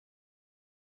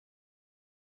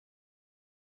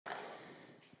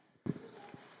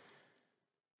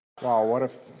Wow, what a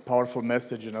powerful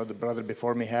message, the brother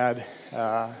before me had,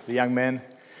 the young man.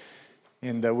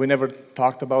 And we never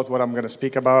talked about what I'm going to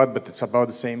speak about, but it's about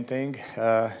the same thing,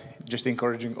 just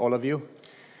encouraging all of you.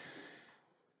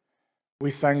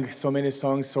 We sang so many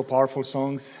songs, so powerful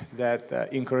songs that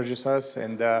encourages us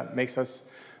and makes us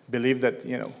believe that,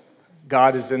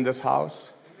 God is in this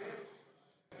house.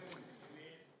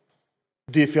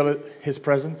 Do you feel His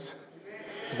presence?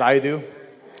 As I do.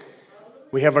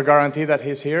 We have a guarantee that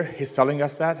He's here. He's telling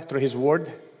us that through His Word,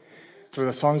 through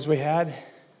the songs we had.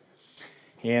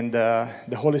 And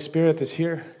the Holy Spirit is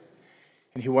here,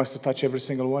 and He wants to touch every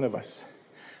single one of us.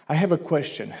 I have a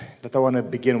question that I want to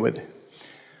begin with.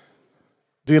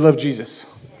 Do you love Jesus?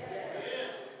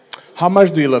 How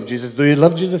much do you love Jesus? Do you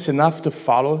love Jesus enough to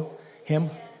follow Him?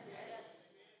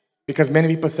 Because many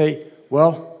people say,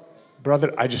 well,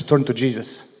 brother, I just turned to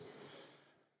Jesus.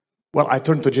 Well, I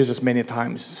turned to Jesus many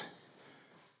times.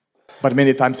 But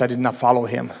many times I did not follow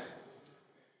Him.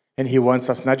 And He wants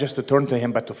us not just to turn to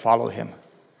Him, but to follow Him.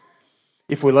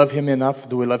 If we love Him enough,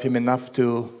 do we love Him enough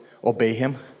to obey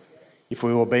Him? If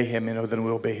we obey Him, then we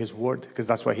obey His word. Because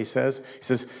that's what He says. He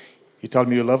says, you tell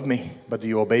me you love me, but do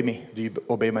you obey me? Do you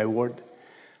obey my word?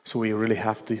 So we really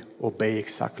have to obey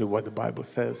exactly what the Bible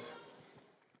says.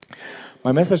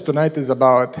 My message tonight is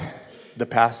about the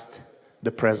past,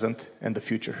 the present, and the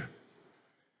future.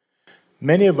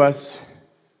 Many of us,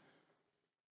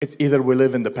 it's either we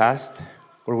live in the past,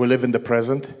 or we live in the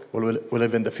present, or we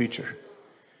live in the future.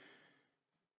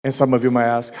 And some of you might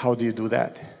ask, how do you do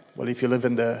that? Well, if you live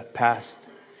in the past,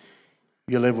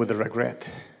 you live with regret.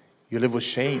 You live with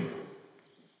shame.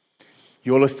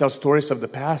 You always tell stories of the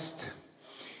past.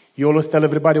 You always tell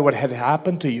everybody what had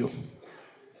happened to you.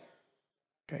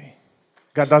 Okay.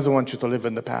 God doesn't want you to live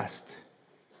in the past.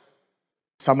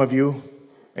 Some of you,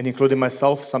 and including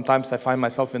myself, sometimes I find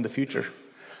myself in the future.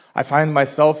 I find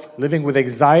myself living with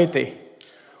anxiety.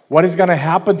 What is going to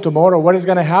happen tomorrow? What is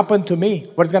going to happen to me?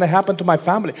 What is going to happen to my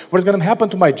family? What is going to happen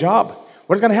to my job?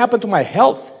 What is going to happen to my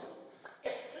health?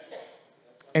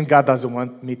 And God doesn't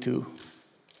want me to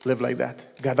live like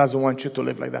that. God doesn't want you to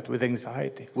live like that with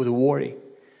anxiety, with worry.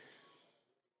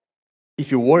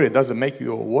 If you worry, it doesn't make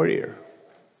you a warrior.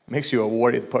 It makes you a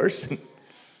worried person.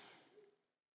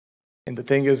 And the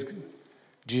thing is,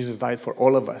 Jesus died for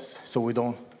all of us, so we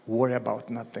don't worry about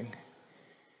nothing.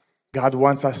 God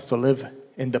wants us to live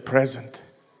in the present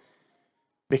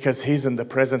because He's in the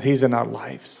present. He's in our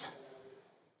lives.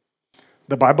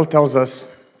 The Bible tells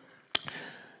us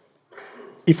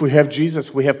if we have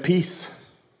Jesus, we have peace.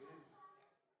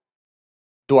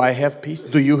 Do I have peace?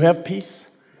 Do you have peace?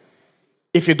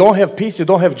 If you don't have peace, you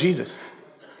don't have Jesus.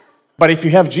 But if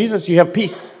you have Jesus, you have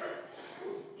peace.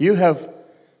 You have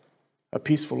a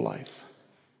peaceful life.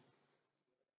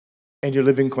 And you're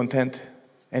living content.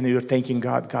 And you're thanking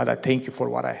God. God, I thank you for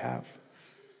what I have.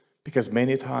 Because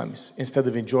many times, instead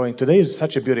of enjoying, today is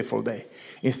such a beautiful day.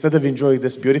 Instead of enjoying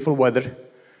this beautiful weather,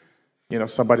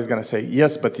 somebody's going to say,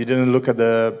 yes, but you didn't look at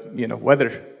the,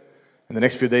 weather. In the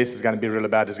next few days, it's going to be really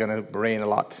bad. It's going to rain a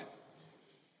lot.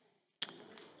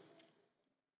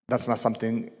 That's not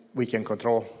something we can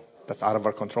control. That's out of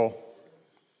our control.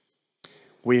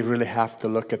 We really have to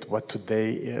look at what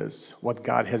today is, what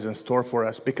God has in store for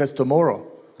us, because tomorrow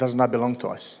does not belong to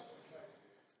us.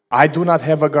 I do not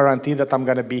have a guarantee that I'm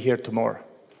going to be here tomorrow.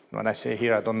 When I say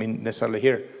here, I don't mean necessarily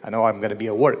here. I know I'm going to be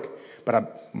at work, but I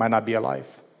might not be alive.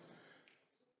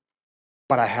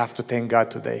 But I have to thank God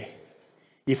today.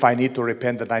 If I need to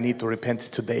repent, then I need to repent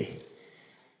today.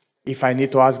 If I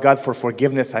need to ask God for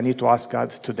forgiveness, I need to ask God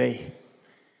today.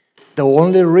 The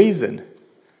only reason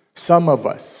some of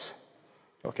us,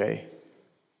 or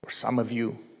some of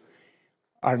you,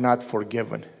 are not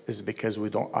forgiven is because we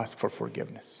don't ask for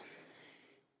forgiveness.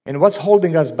 And what's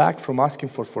holding us back from asking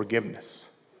for forgiveness?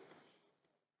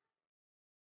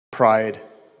 Pride.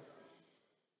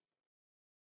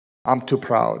 I'm too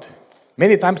proud.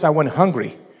 Many times I went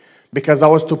hungry because I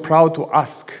was too proud to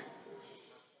ask.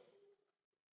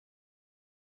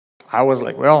 I was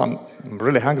like, well, I'm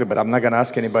really hungry, but I'm not going to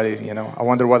ask anybody, I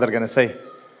wonder what they're going to say.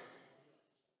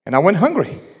 And I went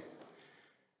hungry.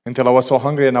 Until I was so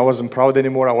hungry and I wasn't proud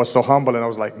anymore. I was so humble and I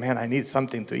was like, man, I need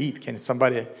something to eat. Can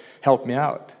somebody help me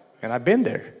out? And I've been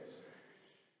there.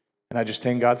 And I just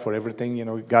thank God for everything,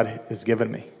 God has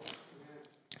given me.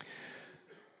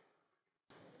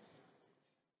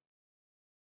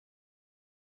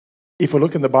 If we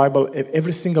look in the Bible,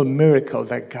 every single miracle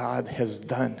that God has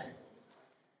done,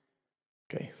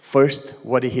 first,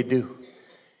 what did He do?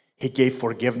 He gave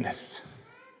forgiveness.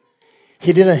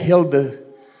 He didn't heal the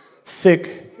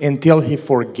sick until He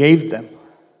forgave them.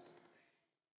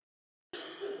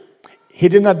 He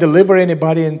did not deliver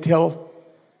anybody until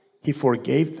He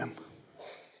forgave them.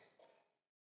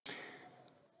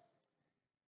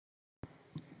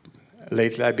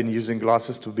 Lately, I've been using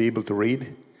glasses to be able to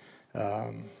read.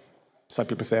 Some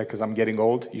people say because I'm getting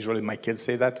old. Usually my kids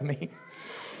say that to me.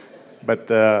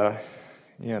 But, I'll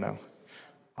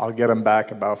get them back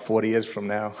about 40 years from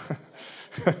now.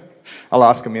 I'll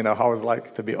ask them, how it's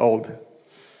like to be old.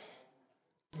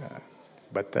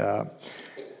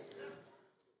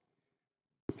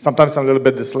 Sometimes I'm a little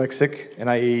bit dyslexic and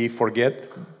I forget,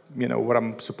 what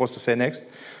I'm supposed to say next.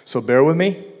 So bear with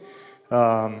me.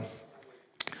 I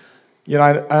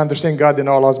understand God,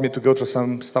 allows me to go through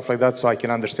some stuff like that so I can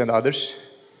understand others.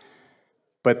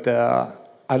 But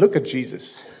I look at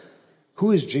Jesus.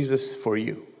 Who is Jesus for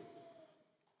you?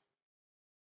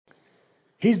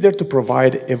 He's there to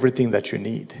provide everything that you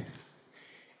need.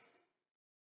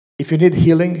 If you need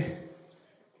healing,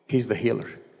 He's the healer.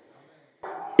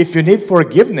 If you need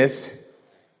forgiveness,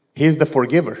 He's the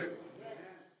forgiver.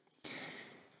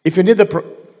 If you need the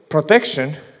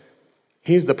protection,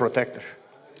 He's the protector.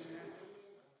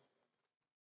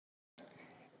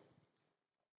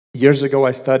 Years ago,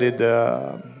 I studied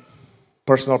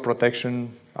personal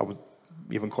protection. I would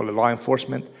even call it law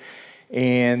enforcement.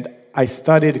 And I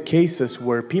studied cases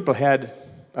where people had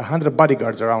 100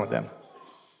 bodyguards around them.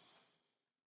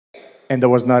 And there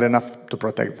was not enough to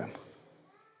protect them.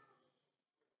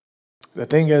 The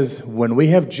thing is, when we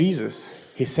have Jesus,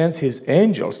 He sends His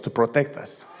angels to protect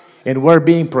us. And we're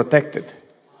being protected.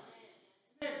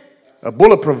 A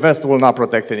bulletproof vest will not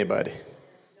protect anybody.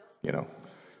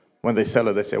 When they sell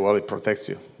it, they say, well, it protects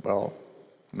you. Well,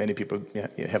 many people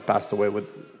have passed away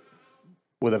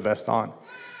with a vest on.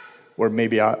 Or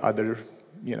maybe other,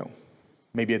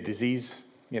 maybe a disease,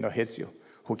 hits you.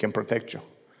 Who can protect you?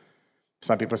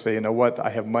 Some people say, what?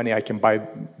 I have money. I can buy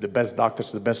the best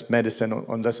doctors, the best medicine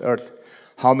on this earth.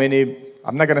 How many,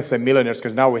 I'm not going to say millionaires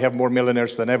because now we have more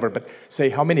millionaires than ever, but say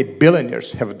how many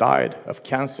billionaires have died of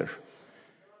cancer?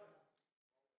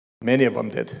 Many of them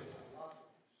did.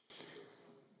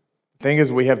 Thing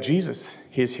is, we have Jesus.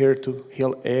 He's here to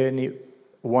heal any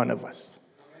one of us.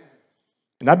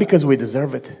 Not because we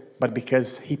deserve it, but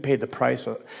because He paid the price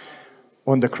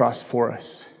on the cross for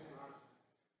us.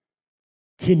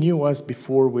 He knew us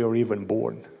before we were even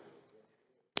born.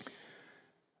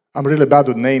 I'm really bad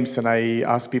with names, and I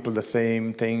ask people the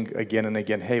same thing again and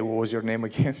again. Hey, what was your name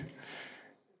again?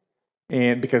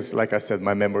 And because, like I said,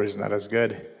 my memory is not as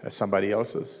good as somebody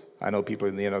else's. I know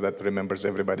people, that remembers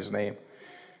everybody's name.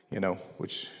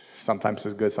 Which sometimes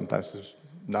is good, sometimes is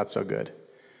not so good.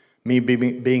 Me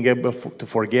being able to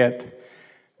forget,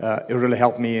 it really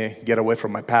helped me get away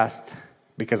from my past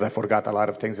because I forgot a lot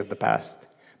of things of the past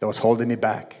that was holding me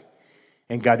back.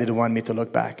 And God didn't want me to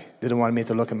look back, didn't want me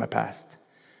to look at my past.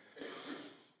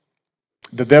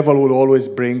 The devil will always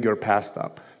bring your past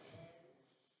up.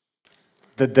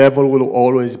 The devil will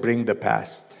always bring the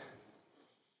past.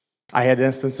 I had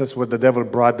instances where the devil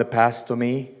brought the past to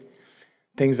me.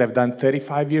 Things I've done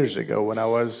 35 years ago when I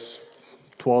was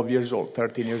 12 years old,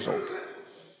 13 years old.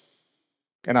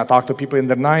 And I talked to people in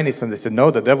their 90s and they said,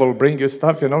 no, the devil will bring you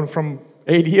stuff, from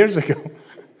 8 years ago.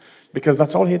 Because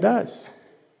that's all he does.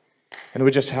 And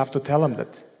we just have to tell him that,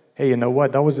 hey, you know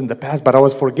what? That was in the past, but I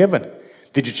was forgiven.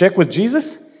 Did you check with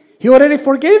Jesus? He already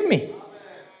forgave me.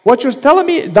 What you're telling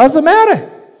me, it doesn't matter.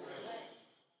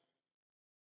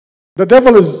 The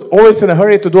devil is always in a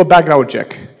hurry to do a background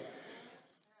check.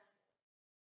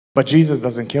 But Jesus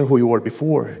doesn't care who you were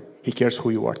before. He cares who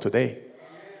you are today.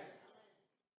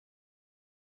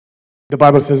 The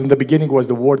Bible says in the beginning was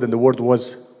the Word, and the Word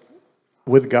was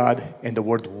with God, and the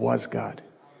Word was God.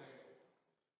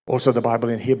 Also the Bible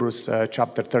in Hebrews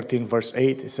chapter 13 verse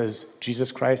 8, it says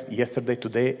Jesus Christ yesterday,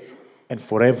 today, and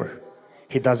forever.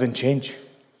 He doesn't change.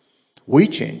 We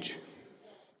change.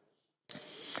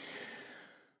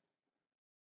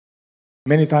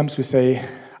 Many times we say,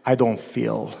 I don't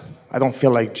feel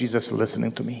like Jesus is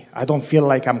listening to me. I don't feel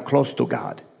like I'm close to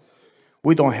God.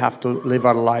 We don't have to live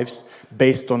our lives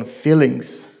based on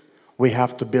feelings. We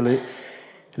have to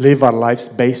live our lives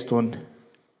based on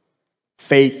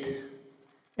faith.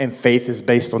 And faith is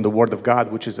based on the Word of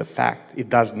God, which is a fact. It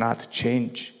does not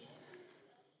change.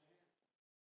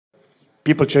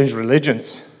 People change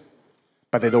religions,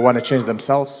 but they don't want to change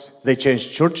themselves. They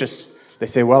change churches. They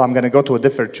say, well, I'm going to go to a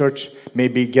different church,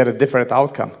 maybe get a different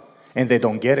outcome. And they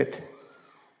don't get it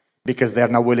because they're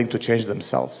not willing to change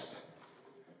themselves.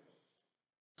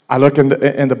 I look in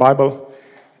the Bible,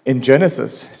 in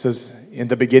Genesis, it says, in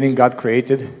the beginning God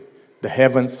created the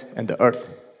heavens and the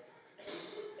earth.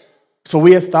 So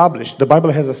the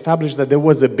Bible has established that there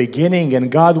was a beginning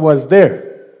and God was there.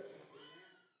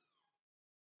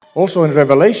 Also in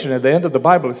Revelation, at the end of the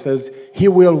Bible, it says, He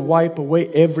will wipe away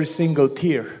every single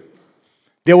tear.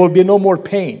 There will be no more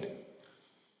pain,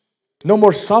 no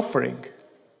more suffering,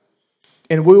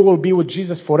 and we will be with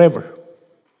Jesus forever.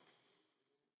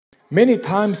 Many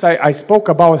times I spoke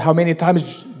about how many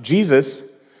times Jesus,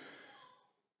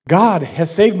 God,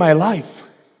 has saved my life.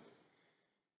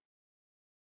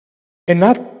 And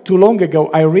not too long ago,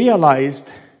 I realized,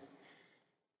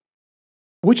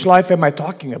 which life am I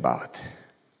talking about?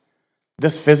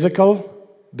 This physical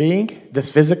being, this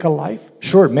physical life?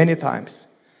 Sure, many times.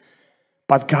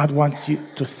 But God wants you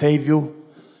to save you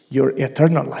your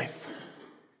eternal life.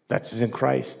 That's in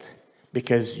Christ.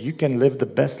 Because you can live the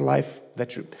best life that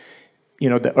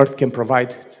the earth can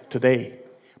provide today.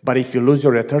 But if you lose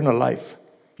your eternal life,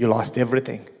 you lost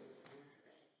everything.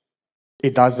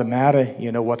 It doesn't matter,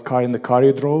 what car in the car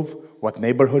you drove, what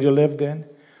neighborhood you lived in,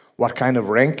 what kind of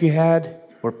rank you had,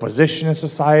 or position in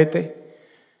society.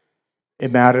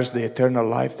 It matters the eternal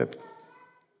life that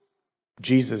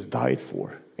Jesus died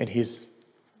for. And He's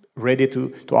ready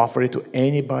to offer it to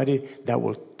anybody that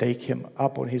will take Him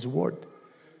up on His word.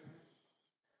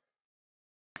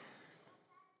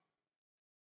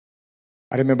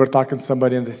 I remember talking to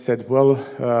somebody and they said, well,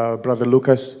 Brother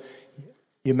Lucas,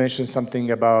 you mentioned something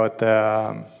about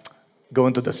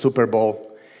going to the Super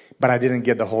Bowl, but I didn't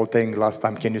get the whole thing last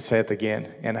time. Can you say it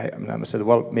again? And I said,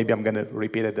 well, maybe I'm going to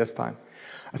repeat it this time.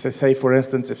 I said, say, for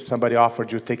instance, if somebody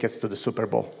offered you tickets to the Super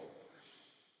Bowl.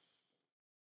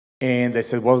 And they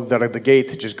said, well, they're at the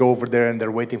gate. Just go over there and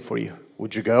they're waiting for you.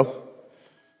 Would you go?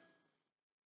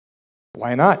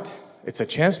 Why not? It's a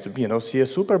chance to, see a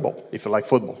Super Bowl if you like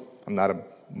football. I'm not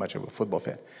much of a football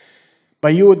fan.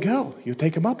 But you would go. You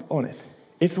take them up on it.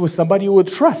 If it was somebody you would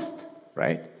trust,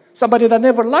 right? Somebody that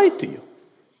never lied to you.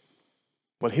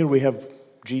 Well, here we have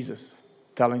Jesus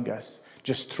telling us,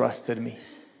 just trust in me.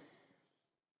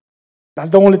 That's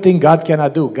the only thing God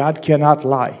cannot do. God cannot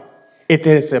lie. It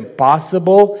is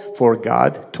impossible for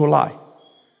God to lie.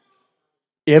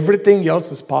 Everything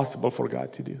else is possible for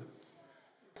God to do.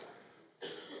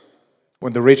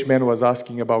 When the rich man was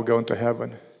asking about going to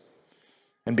heaven,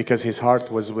 and because his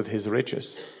heart was with his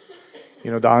riches,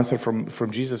 the answer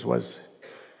from Jesus was,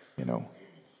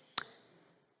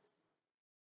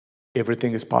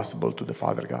 everything is possible to the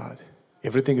Father God.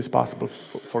 Everything is possible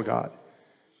for God.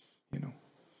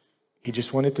 He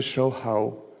just wanted to show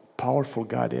how powerful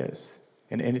God is,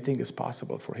 and anything is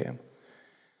possible for Him.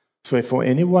 So if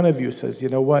any one of you says, you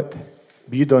know what,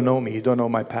 you don't know me, you don't know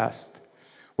my past.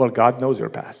 Well, God knows your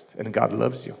past, and God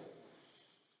loves you.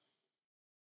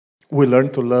 We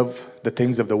learn to love the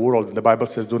things of the world. And the Bible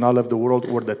says, do not love the world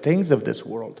or the things of this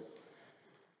world.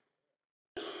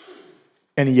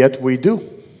 And yet we do.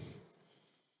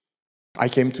 I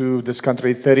came to this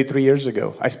country 33 years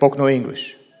ago. I spoke no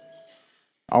English.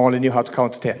 I only knew how to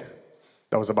count to 10.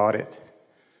 That was about it.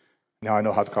 Now I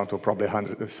know how to count to probably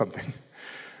 100 or something.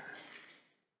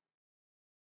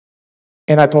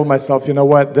 And I told myself, you know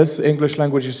what? This English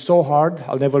language is so hard,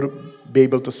 I'll never be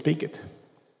able to speak it.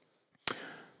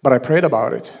 But I prayed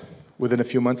about it. Within a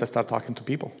few months, I started talking to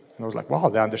people. And I was like, wow,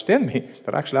 they understand me.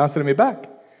 They're actually answering me back.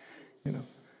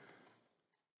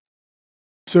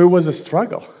 So it was a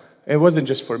struggle. It wasn't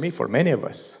just for me, for many of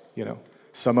us.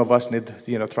 Some of us need,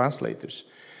 translators.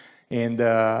 And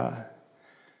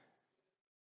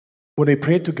when we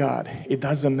pray to God, it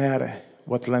doesn't matter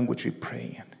what language we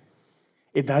pray in.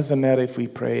 It doesn't matter if we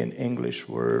pray in English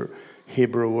or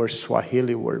Hebrew or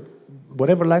Swahili or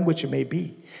whatever language it may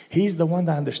be. He's the one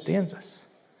that understands us.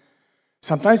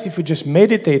 Sometimes if you just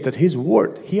meditate at His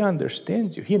word, He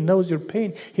understands you. He knows your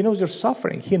pain. He knows your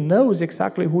suffering. He knows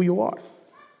exactly who you are.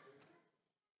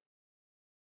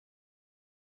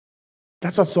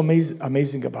 That's what's so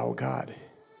amazing about God.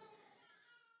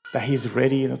 That He's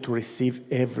ready, to receive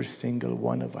every single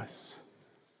one of us.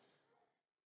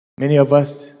 Many of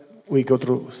us, we go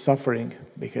through suffering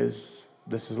because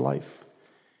this is life.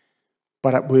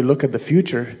 But we look at the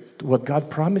future, what God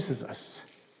promises us.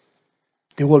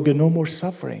 There will be no more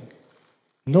suffering,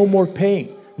 no more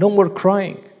pain, no more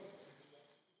crying.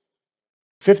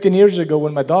 15 years ago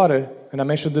when my daughter, and I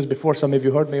mentioned this before, some of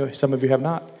you heard me, some of you have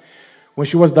not. When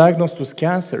she was diagnosed with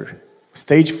cancer,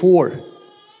 stage 4,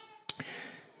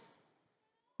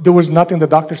 there was nothing the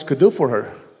doctors could do for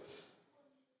her.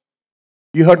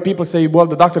 You heard people say, well,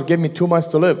 the doctor gave me 2 months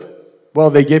to live. Well,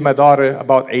 they gave my daughter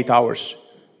about 8 hours.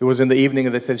 It was in the evening,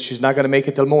 and they said, she's not going to make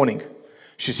it till morning.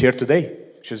 She's here today.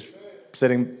 She's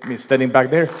standing back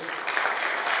there.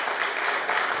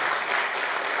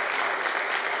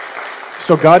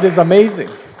 So God is amazing.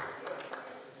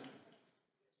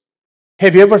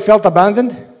 Have you ever felt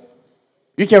abandoned?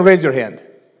 You can raise your hand.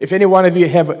 If any one of you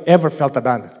have ever felt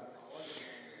abandoned.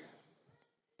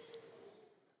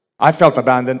 I felt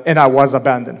abandoned, and I was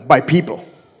abandoned by people.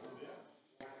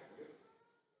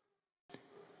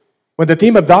 When the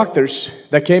team of doctors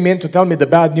that came in to tell me the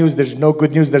bad news, there's no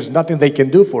good news, there's nothing they can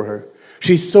do for her.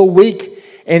 She's so weak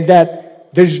and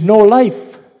that there's no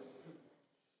life.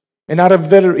 And out of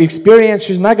their experience,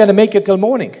 she's not going to make it till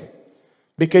morning.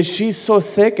 Because she's so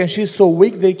sick and she's so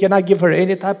weak, they cannot give her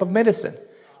any type of medicine.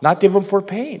 Not even for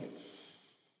pain.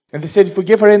 And they said, if we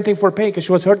give her anything for pain, because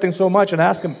she was hurting so much, and I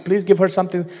asked them, please give her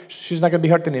something, she's not going to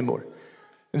be hurting anymore.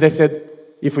 And they said,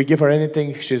 if we give her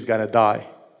anything, she's going to die.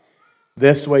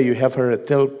 This way you have her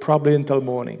probably until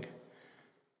morning.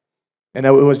 And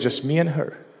it was just me and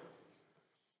her.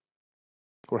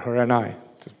 Or her and I,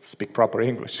 to speak proper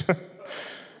English.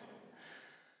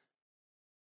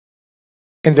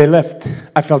 And they left.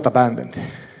 I felt abandoned.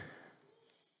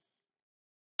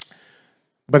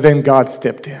 But then God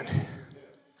stepped in.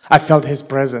 I felt His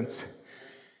presence.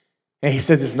 And He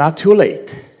said, it's not too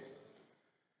late.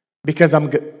 Because I'm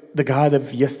the God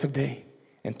of yesterday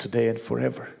and today and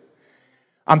forever.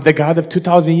 I'm the God of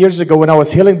 2,000 years ago when I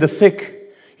was healing the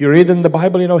sick. You read in the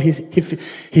Bible, you know, He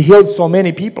healed so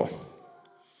many people.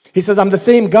 He says, I'm the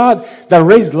same God that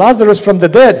raised Lazarus from the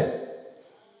dead.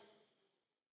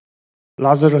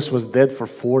 Lazarus was dead for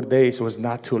 4 days. It was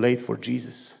not too late for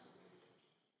Jesus.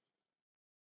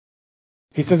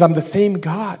 He says, I'm the same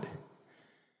God.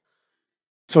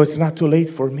 So it's not too late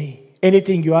for me.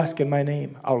 Anything you ask in my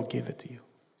name, I'll give it to you.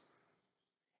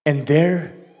 And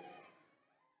there,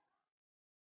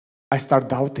 I start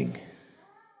doubting.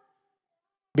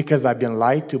 Because I've been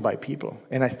lied to by people.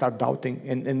 And I start doubting.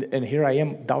 And here I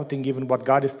am doubting even what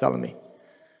God is telling me.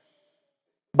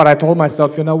 But I told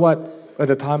myself, you know what? At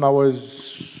the time I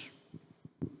was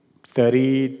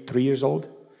 33 years old.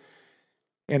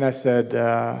 And I said,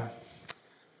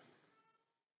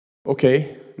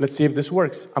 okay, let's see if this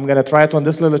works. I'm going to try it on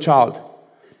this little child.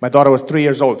 My daughter was 3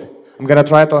 years old. I'm going to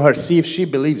try it on her, see if she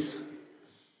believes.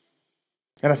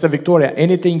 And I said, Victoria,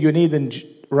 anything you need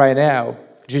right now,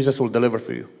 Jesus will deliver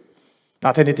for you.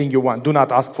 Not anything you want. Do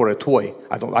not ask for a toy.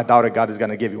 I doubt that God is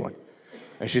going to give you one.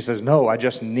 And she says, no, I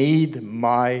just need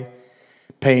my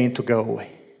pain to go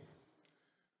away.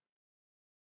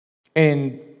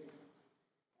 And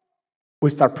we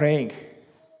start praying.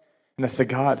 And I said,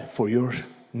 God, for your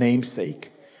name's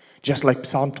sake. Just like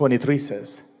Psalm 23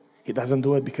 says, He doesn't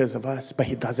do it because of us, but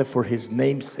He does it for His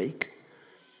name's sake.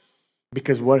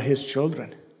 Because we're His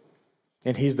children.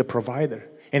 And He's the provider.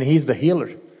 And He's the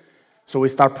healer. So we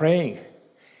start praying.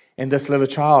 And this little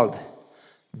child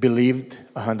believed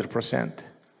 100%.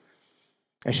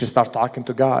 And she started talking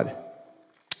to God.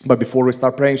 But before we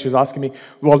start praying, she's asking me,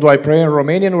 well, do I pray in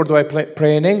Romanian or do I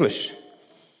pray in English?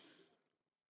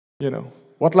 You know,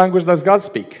 what language does God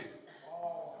speak?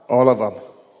 All of them.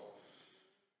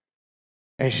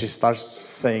 And she starts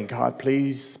saying, God,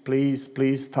 please, please,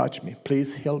 please touch me.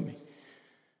 Please heal me.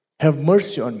 Have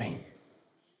mercy on me.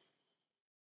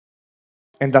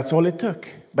 And that's all it took.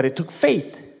 But it took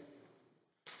faith.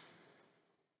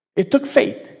 It took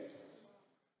faith.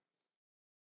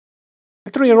 A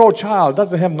 3-year-old child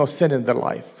doesn't have no sin in their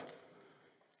life.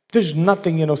 There's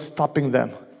nothing, stopping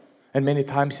them. And many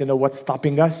times, what's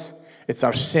stopping us? It's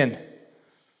our sin.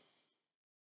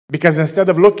 Because instead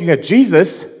of looking at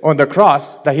Jesus on the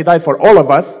cross, that He died for all of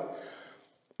us,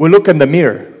 we look in the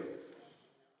mirror.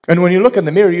 And when you look in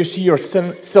the mirror, you see your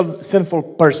sinful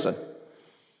person.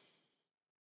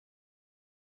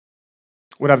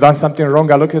 When I've done something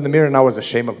wrong, I look in the mirror and I was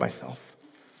ashamed of myself.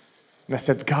 And I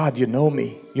said, God, you know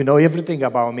me. You know everything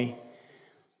about me.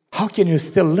 How can you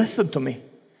still listen to me?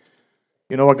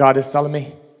 You know what God is telling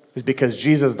me? It's because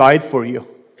Jesus died for you.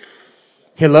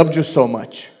 He loved you so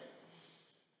much.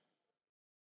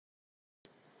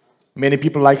 Many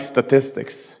people like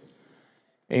statistics.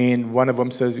 And one of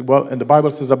them says, well, and the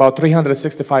Bible says about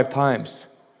 365 times.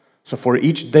 So for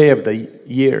each day of the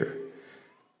year,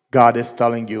 God is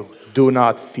telling you, do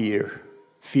not fear.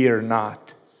 Fear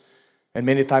not. And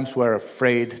many times we're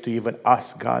afraid to even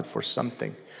ask God for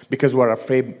something because we're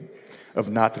afraid of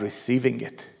not receiving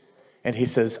it. And He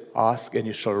says, ask and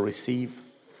you shall receive.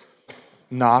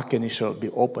 Knock and it shall be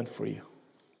opened for you.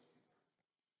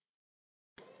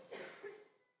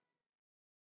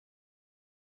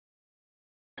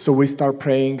 So we start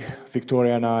praying,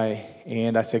 Victoria and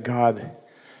I say, God,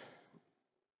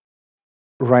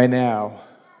 right now,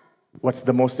 what's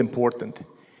the most important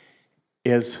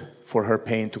is for her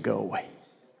pain to go away.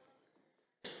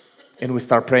 And we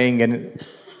start praying, and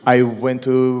I went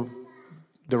to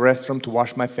the restroom to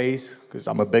wash my face because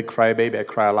I'm a big crybaby. I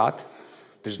cry a lot.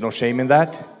 There's no shame in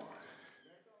that.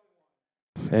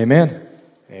 Amen.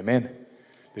 Amen.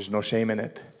 There's no shame in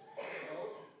it.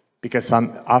 Because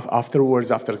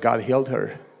afterwards, after God healed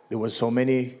her, there was so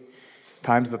many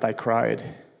times that I cried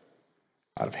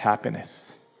out of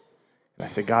happiness. And I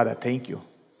said, God, I thank you.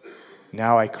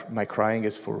 Now my crying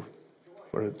is for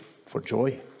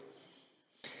joy.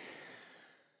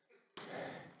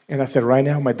 And I said, right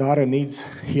now my daughter needs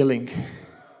healing.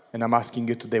 And I'm asking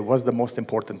you today, what's the most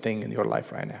important thing in your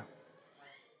life right now?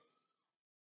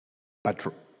 But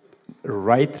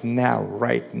right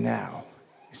now,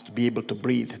 is to be able to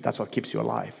breathe. That's what keeps you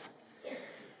alive.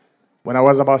 When I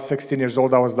was about 16 years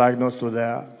old, I was diagnosed with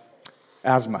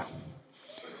asthma.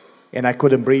 And I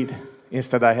couldn't breathe.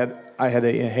 Instead, I had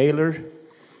an inhaler,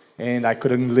 and I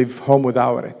couldn't leave home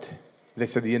without it. They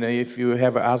said, if you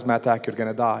have an asthma attack, you're going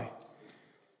to die.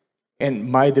 And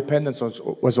my dependence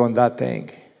was on that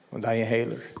thing, on that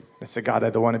inhaler. I said, God,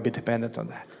 I don't want to be dependent on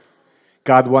that.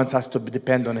 God wants us to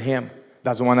depend on Him.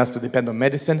 Doesn't want us to depend on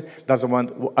medicine. Doesn't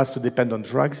want us to depend on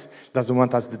drugs. Doesn't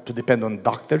want us to depend on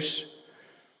doctors.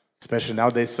 Especially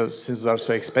nowadays, since they are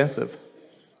so expensive.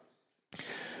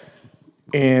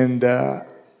 And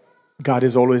God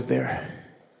is always there.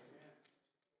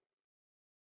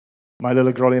 My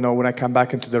little girl, when I come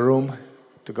back into the room,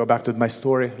 to go back to my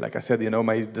story, like I said,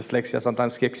 my dyslexia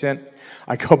sometimes kicks in.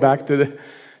 I go back to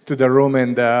the room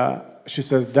and she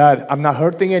says, Dad, I'm not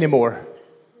hurting anymore.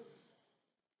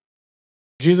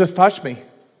 Jesus touched me.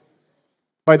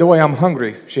 By the way, I'm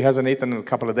hungry. She hasn't eaten in a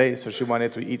couple of days, so she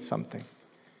wanted to eat something.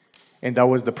 And that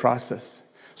was the process.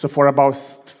 So for about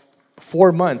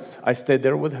 4 months, I stayed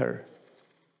there with her.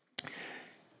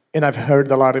 And I've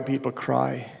heard a lot of people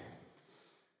cry.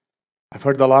 I've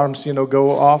heard the alarms,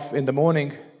 go off in the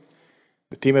morning.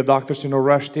 The team of doctors,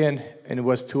 rushed in, and it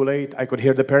was too late. I could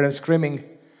hear the parents screaming.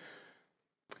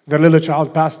 Their little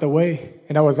child passed away.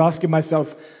 And I was asking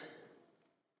myself,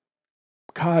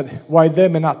 God, why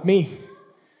them and not me?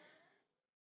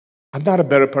 I'm not a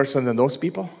better person than those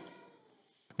people.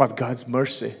 But God's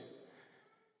mercy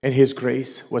and His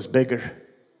grace was bigger.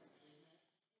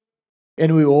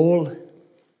 And we all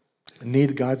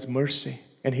need God's mercy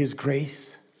and His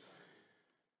grace.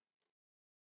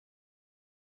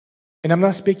 And I'm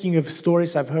not speaking of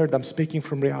stories I've heard. I'm speaking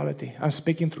from reality. I'm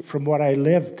speaking from what I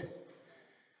lived.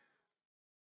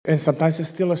 And sometimes it's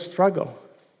still a struggle.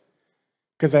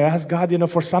 Because I ask God,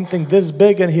 for something this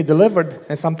big, and He delivered.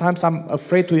 And sometimes I'm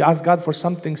afraid to ask God for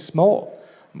something small.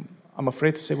 I'm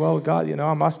afraid to say, well, God,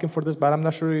 I'm asking for this, but I'm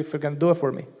not sure if you're going to do it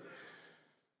for me.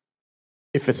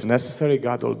 If it's necessary,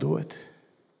 God will do it.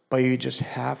 But you just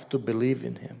have to believe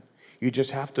in Him. You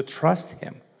just have to trust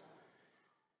Him.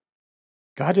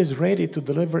 God is ready to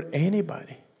deliver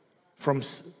anybody from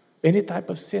any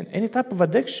type of sin, any type of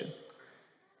addiction.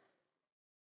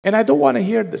 And I don't want to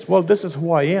hear this, well, this is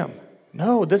who I am.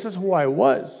 No, this is who I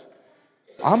was.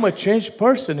 I'm a changed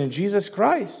person in Jesus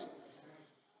Christ.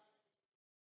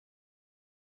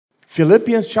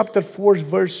 Philippians chapter 4,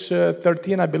 verse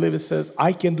 13, I believe it says,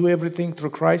 I can do everything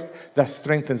through Christ that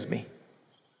strengthens me.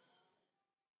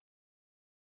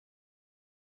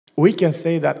 We can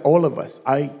say that, all of us,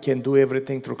 I can do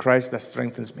everything through Christ that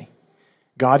strengthens me.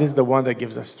 God is the one that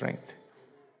gives us strength.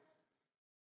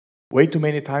 Way too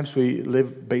many times we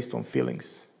live based on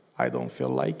feelings. I don't feel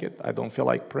like it. I don't feel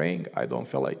like praying. I don't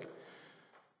feel like...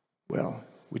 Well,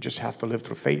 we just have to live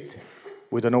through faith.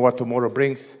 We don't know what tomorrow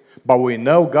brings, but we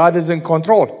know God is in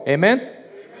control. Amen? Amen.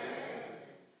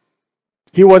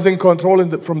 He was in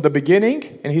control from the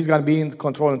beginning, and He's going to be in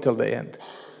control until the end.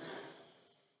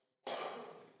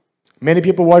 Many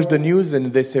people watch the news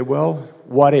and they say, well,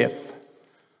 what if?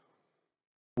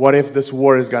 What if this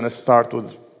war is going to start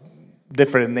with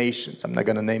different nations? I'm not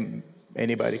going to name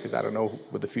anybody because I don't know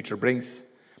what the future brings,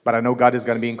 but I know God is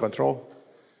going to be in control.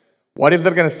 What if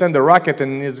they're going to send a rocket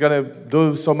and it's going to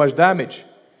do so much damage?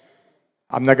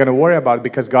 I'm not going to worry about it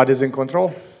because God is in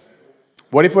control.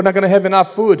 What if we're not going to have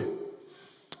enough food?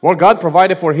 Well, God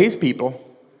provided for His people.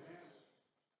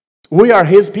 We are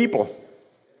His people.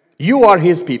 You are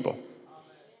His people.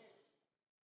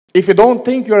 If you don't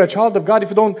think you're a child of God,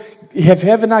 if you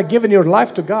have not given your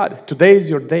life to God, today is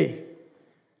your day.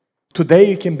 Today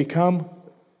you can become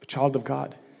a child of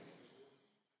God.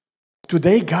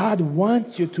 Today God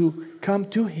wants you to come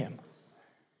to Him.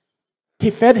 He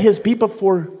fed His people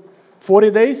for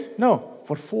 40 days? No,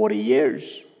 for 40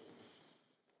 years.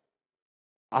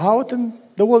 Out in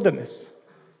the wilderness.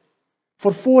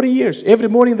 For 40 years. Every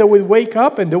morning they would wake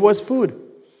up and there was food.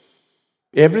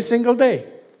 Every single day.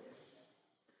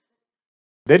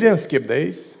 They didn't skip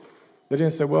days. They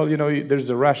didn't say, well, there's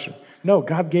a ration. No,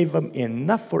 God gave them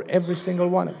enough for every single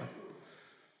one of them.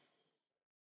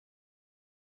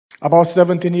 About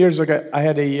 17 years ago, I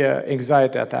had a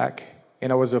anxiety attack,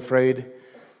 and I was afraid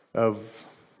of,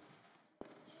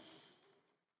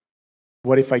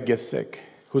 what if I get sick?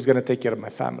 Who's going to take care of my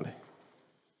family?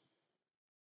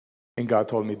 And God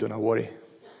told me, do not worry.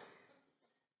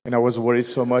 And I was worried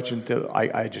so much until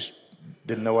I just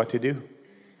didn't know what to do.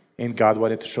 And God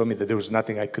wanted to show me that there was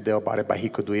nothing I could do about it, but He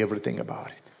could do everything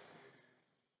about it.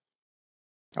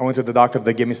 I went to the doctor.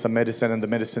 They gave me some medicine, and the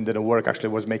medicine didn't work. Actually,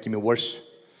 it was making me worse.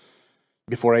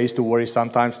 Before I used to worry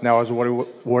sometimes. Now I was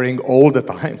worrying all the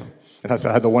time. And I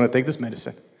said, I don't want to take this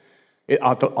medicine. It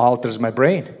alters my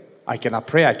brain. I cannot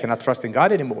pray. I cannot trust in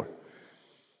God anymore.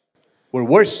 Or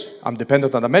worse, I'm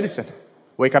dependent on the medicine.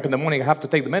 Wake up in the morning, I have to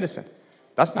take the medicine.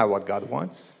 That's not what God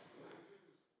wants.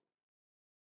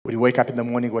 When you wake up in the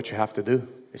morning, what you have to do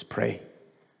is pray.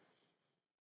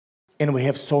 And we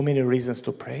have so many reasons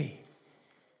to pray.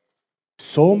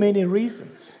 So many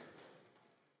reasons.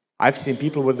 I've seen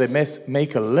people where they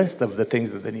make a list of the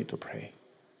things that they need to pray.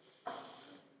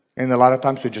 And a lot of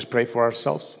times we just pray for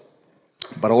ourselves.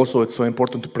 But also it's so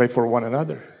important to pray for one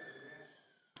another.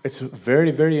 It's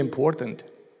very, very important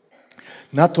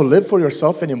not to live for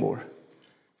yourself anymore.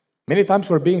 Many times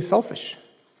we're being selfish.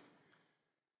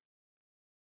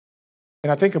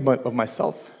 And I think of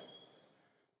myself.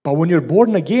 But when you're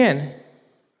born again,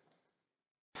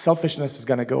 selfishness is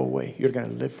going to go away. You're going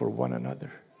to live for one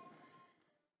another.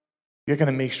 You're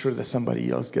going to make sure that somebody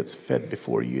else gets fed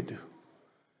before you do.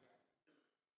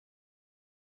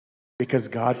 Because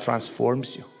God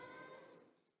transforms you.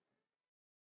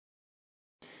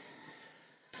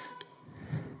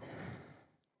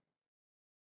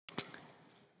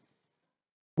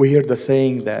 We hear the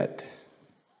saying that,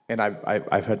 and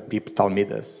I've heard people tell me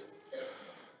this,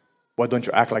 why don't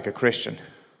you act like a Christian?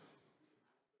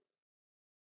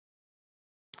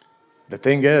 The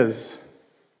thing is,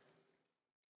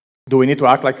 do we need to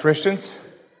act like Christians?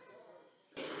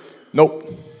 Nope.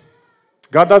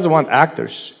 God doesn't want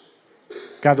actors.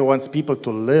 God wants people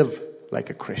to live like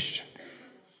a Christian.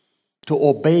 To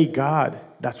obey God.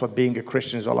 That's what being a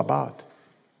Christian is all about.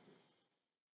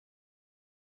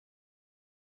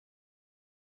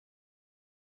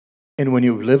 And when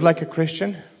you live like a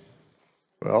Christian,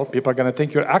 well, people are going to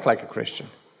think you act like a Christian.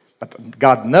 But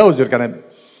God knows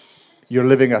you're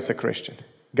living as a Christian.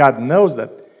 God knows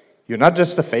that you're not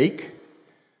just a fake.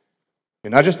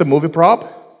 You're not just a movie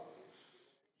prop.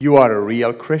 You are a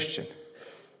real Christian.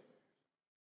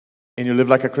 And you live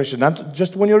like a Christian, not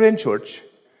just when you're in church.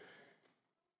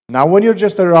 Not when you're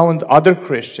just around other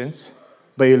Christians,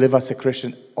 but you live as a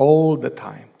Christian all the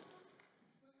time.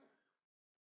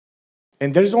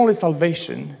 And there's only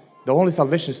salvation. The only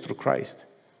salvation is through Christ.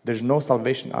 There's no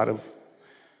salvation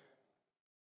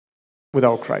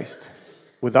without Christ.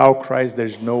 Without Christ,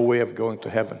 there's no way of going to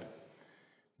heaven.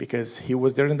 Because He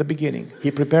was there in the beginning. He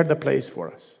prepared a place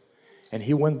for us. And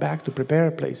He went back to prepare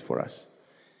a place for us.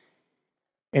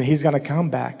 And He's going to come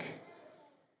back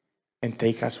and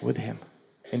take us with Him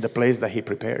in the place that He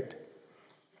prepared.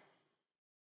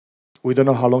 We don't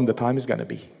know how long the time is going to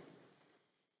be.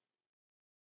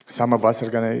 Some of us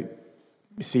are going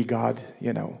to see God,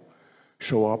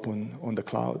 show up on the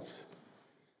clouds.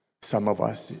 Some of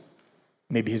us,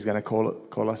 maybe He's going to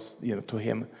call us, to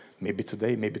Him, maybe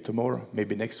today, maybe tomorrow,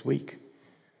 maybe next week.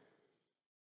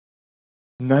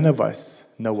 None of us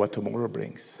know what tomorrow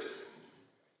brings.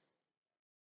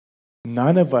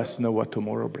 None of us know what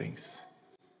tomorrow brings.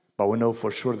 But we know for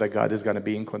sure that God is going to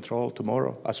be in control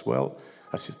tomorrow as well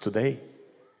as today.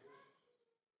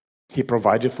 He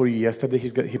provided for you yesterday.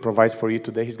 He provides for you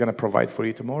today. He's going to provide for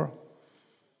you tomorrow.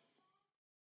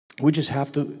 We just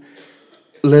have to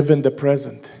live in the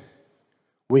present.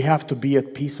 We have to be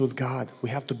at peace with God. We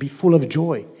have to be full of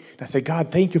joy. And I say,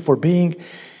 God, thank you for being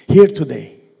here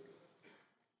today.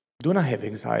 Do not have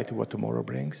anxiety what tomorrow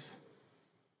brings.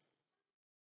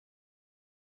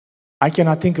 I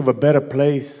cannot think of a better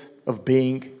place of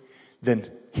being than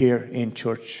here in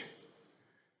church.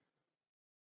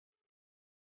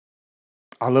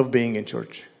 I love being in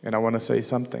church, and I want to say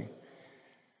something.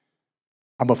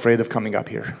 I'm afraid of coming up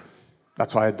here.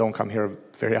 That's why I don't come here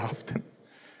very often.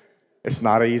 It's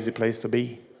not an easy place to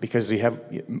be because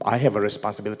I have a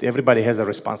responsibility. Everybody has a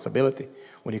responsibility.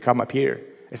 When you come up here,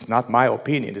 it's not my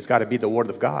opinion. It's got to be the Word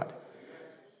of God.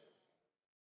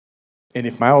 And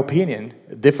if my opinion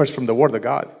differs from the Word of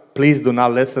God, please do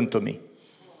not listen to me.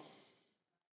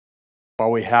 But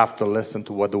we have to listen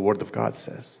to what the Word of God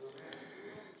says.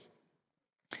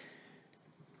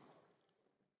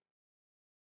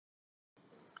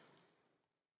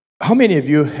 How many of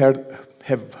you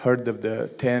have heard of the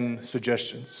 10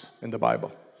 suggestions in the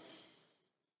Bible?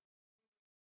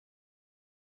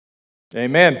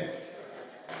 Amen.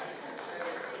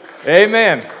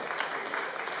 Amen.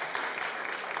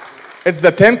 It's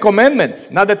the 10 commandments,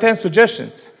 not the 10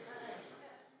 suggestions.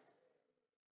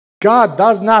 God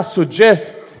does not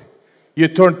suggest you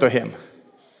turn to Him.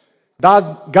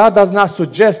 God does not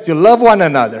suggest you love one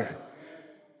another.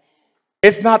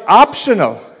 It's not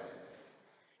optional.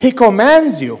 He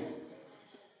commands you.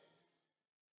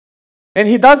 And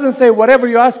He doesn't say, whatever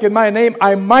you ask in my name,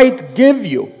 I might give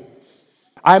you.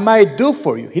 I might do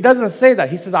for you. He doesn't say that.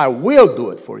 He says, I will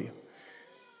do it for you.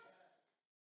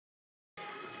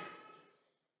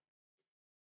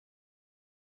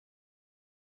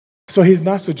 So He's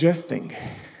not suggesting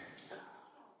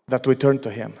that we turn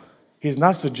to Him. He's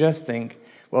not suggesting,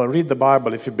 well, read the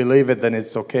Bible. If you believe it, then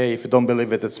it's okay. If you don't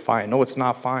believe it, it's fine. No, it's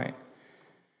not fine.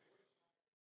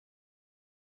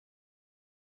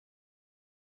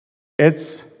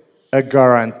 It's a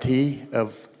guarantee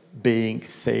of being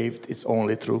saved. It's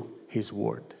only through His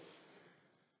Word.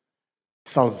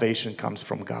 Salvation comes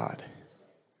from God.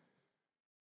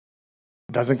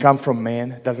 Doesn't come from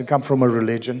man. Doesn't come from a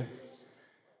religion.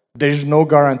 There's no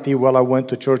guarantee, well, I went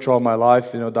to church all my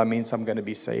life, that means I'm going to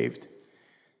be saved.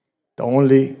 The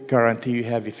only guarantee you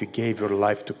have if you gave your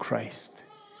life to Christ.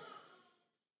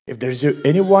 If there's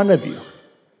any one of you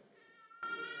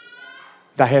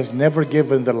that has never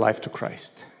given their life to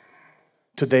Christ,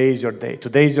 today is your day.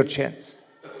 Today is your chance.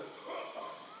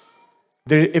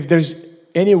 If there's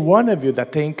any one of you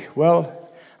that think, well,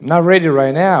 I'm not ready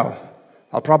right now.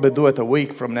 I'll probably do it a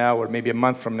week from now or maybe a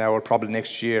month from now or probably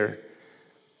next year.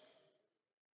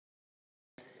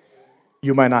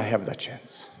 You might not have that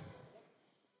chance.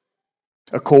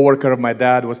 A coworker of my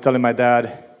dad was telling my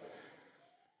dad,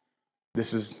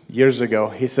 this is years ago,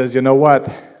 he says, you know what?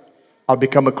 I'll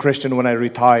become a Christian when I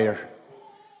retire.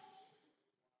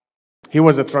 He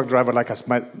was a truck driver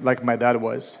like my dad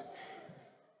was.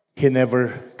 He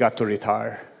never got to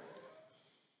retire.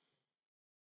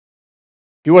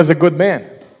 He was a good man,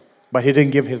 but he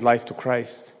didn't give his life to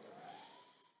Christ.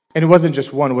 And it wasn't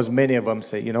just one, it was many of them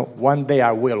say, one day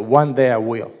I will, one day I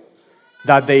will.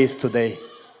 That day is today.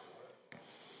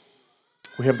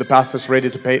 We have the pastors ready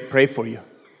to pray for you.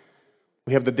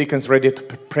 We have the deacons ready to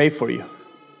pray for you.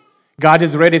 God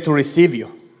is ready to receive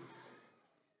you.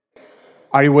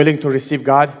 Are you willing to receive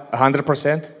God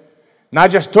 100%?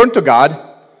 Not just turn to God.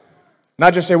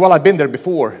 Not just say, well, I've been there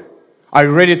before. Are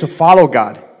you ready to follow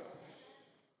God?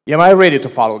 Am I ready to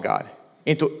follow God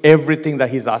into everything that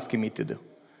He's asking me to do?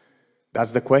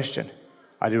 That's the question.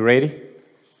 Are you ready?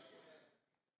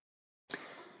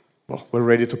 Well, we're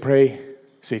ready to pray.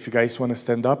 So if you guys want to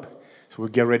stand up, so we'll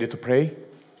get ready to pray.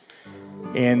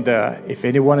 And if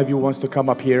any one of you wants to come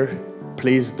up here,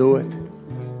 please do it.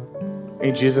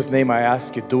 In Jesus' name, I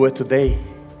ask you, do it today.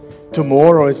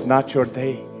 Tomorrow is not your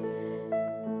day.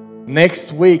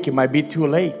 Next week, it might be too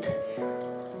late.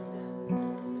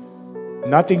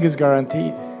 Nothing is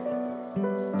guaranteed.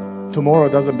 Tomorrow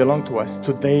doesn't belong to us.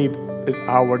 Today is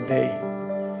our day.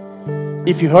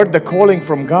 If you heard the calling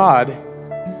from God,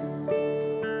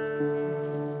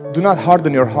 do not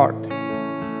harden your heart.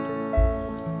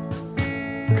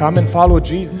 Come and follow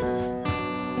Jesus.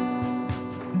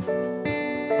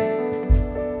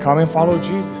 Come and follow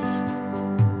Jesus.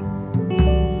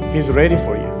 He's ready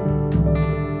for you.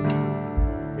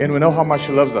 And we know how much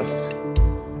He loves us.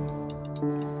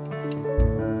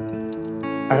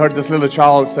 I heard this little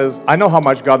child says, I know how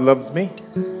much God loves me.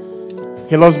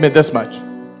 He loves me this much.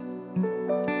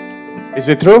 Is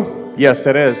it true? Yes,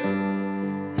 it is.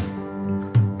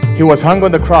 He was hung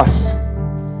on the cross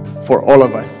for all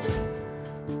of us.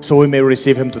 So we may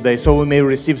receive Him today. So we may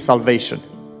receive salvation.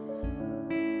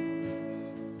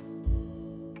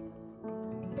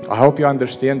 I hope you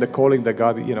understand the calling that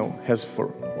God, has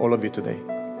for all of you today.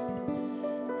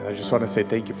 And I just want to say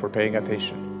thank you for paying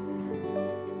attention.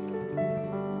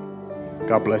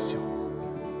 God bless you.